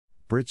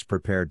Brits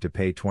prepared to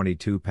pay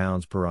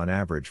 £22 per on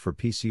average for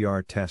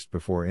PCR test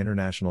before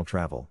international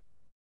travel.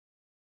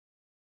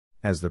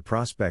 As the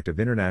prospect of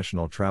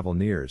international travel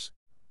nears,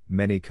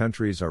 many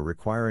countries are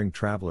requiring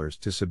travelers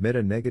to submit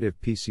a negative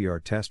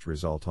PCR test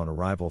result on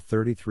arrival.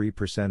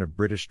 33% of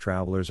British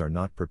travelers are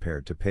not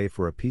prepared to pay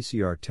for a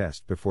PCR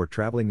test before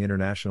traveling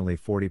internationally.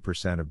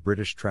 40% of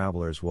British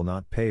travelers will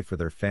not pay for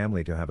their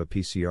family to have a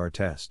PCR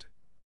test.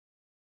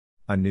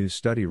 A new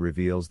study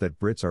reveals that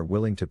Brits are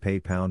willing to pay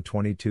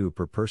 £22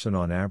 per person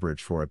on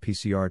average for a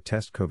PCR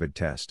test COVID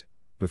test,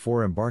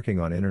 before embarking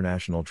on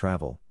international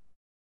travel.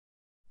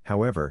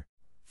 However,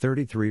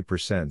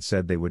 33%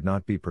 said they would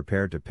not be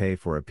prepared to pay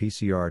for a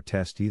PCR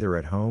test either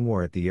at home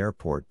or at the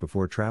airport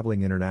before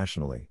traveling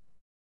internationally.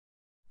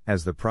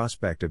 As the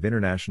prospect of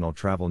international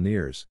travel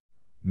nears,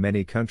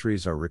 many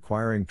countries are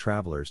requiring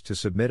travelers to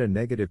submit a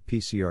negative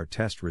PCR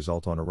test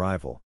result on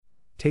arrival,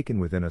 taken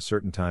within a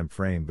certain time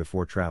frame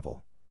before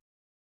travel.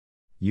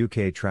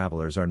 UK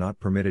travelers are not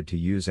permitted to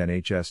use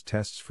NHS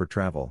tests for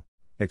travel,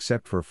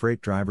 except for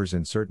freight drivers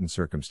in certain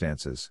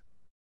circumstances.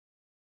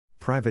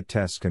 Private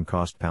tests can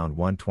cost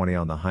 £120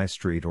 on the high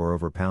street or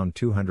over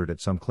 £200 at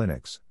some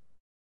clinics.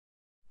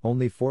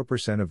 Only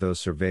 4% of those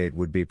surveyed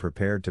would be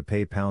prepared to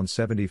pay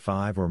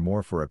 £75 or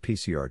more for a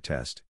PCR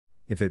test,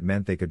 if it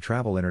meant they could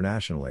travel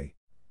internationally,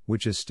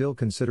 which is still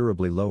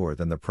considerably lower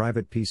than the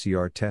private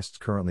PCR tests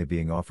currently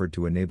being offered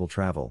to enable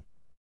travel.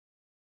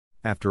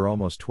 After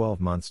almost 12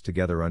 months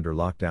together under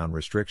lockdown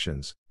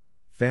restrictions,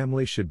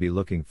 families should be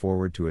looking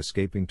forward to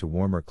escaping to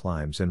warmer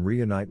climes and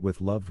reunite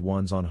with loved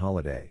ones on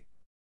holiday.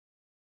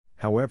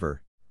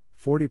 However,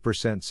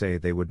 40% say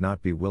they would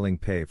not be willing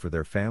to pay for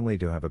their family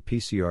to have a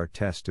PCR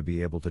test to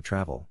be able to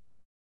travel.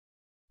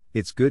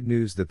 It's good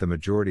news that the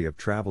majority of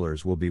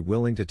travelers will be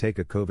willing to take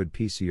a COVID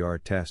PCR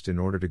test in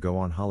order to go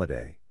on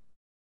holiday.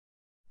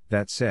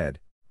 That said,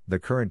 the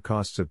current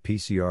costs of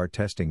PCR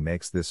testing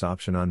makes this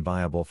option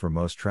unviable for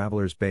most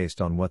travelers based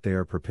on what they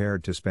are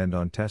prepared to spend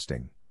on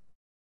testing.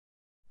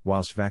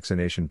 Whilst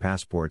vaccination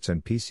passports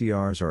and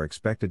PCRs are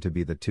expected to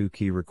be the two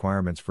key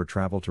requirements for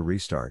travel to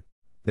restart,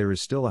 there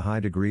is still a high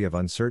degree of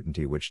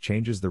uncertainty which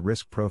changes the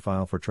risk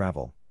profile for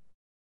travel.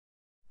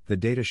 The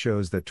data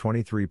shows that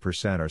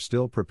 23% are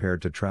still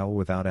prepared to travel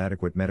without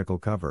adequate medical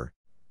cover,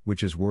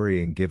 which is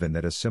worrying given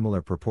that a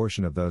similar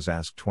proportion of those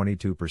asked,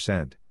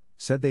 22%,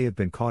 said they have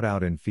been caught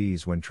out in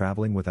fees when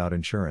traveling without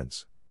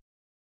insurance.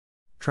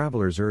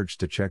 Travelers urged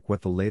to check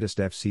what the latest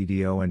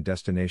FCDO and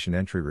destination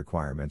entry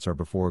requirements are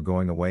before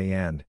going away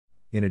and,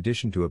 in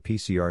addition to a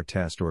PCR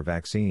test or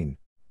vaccine,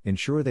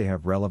 ensure they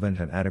have relevant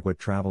and adequate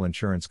travel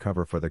insurance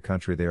cover for the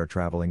country they are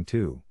traveling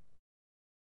to.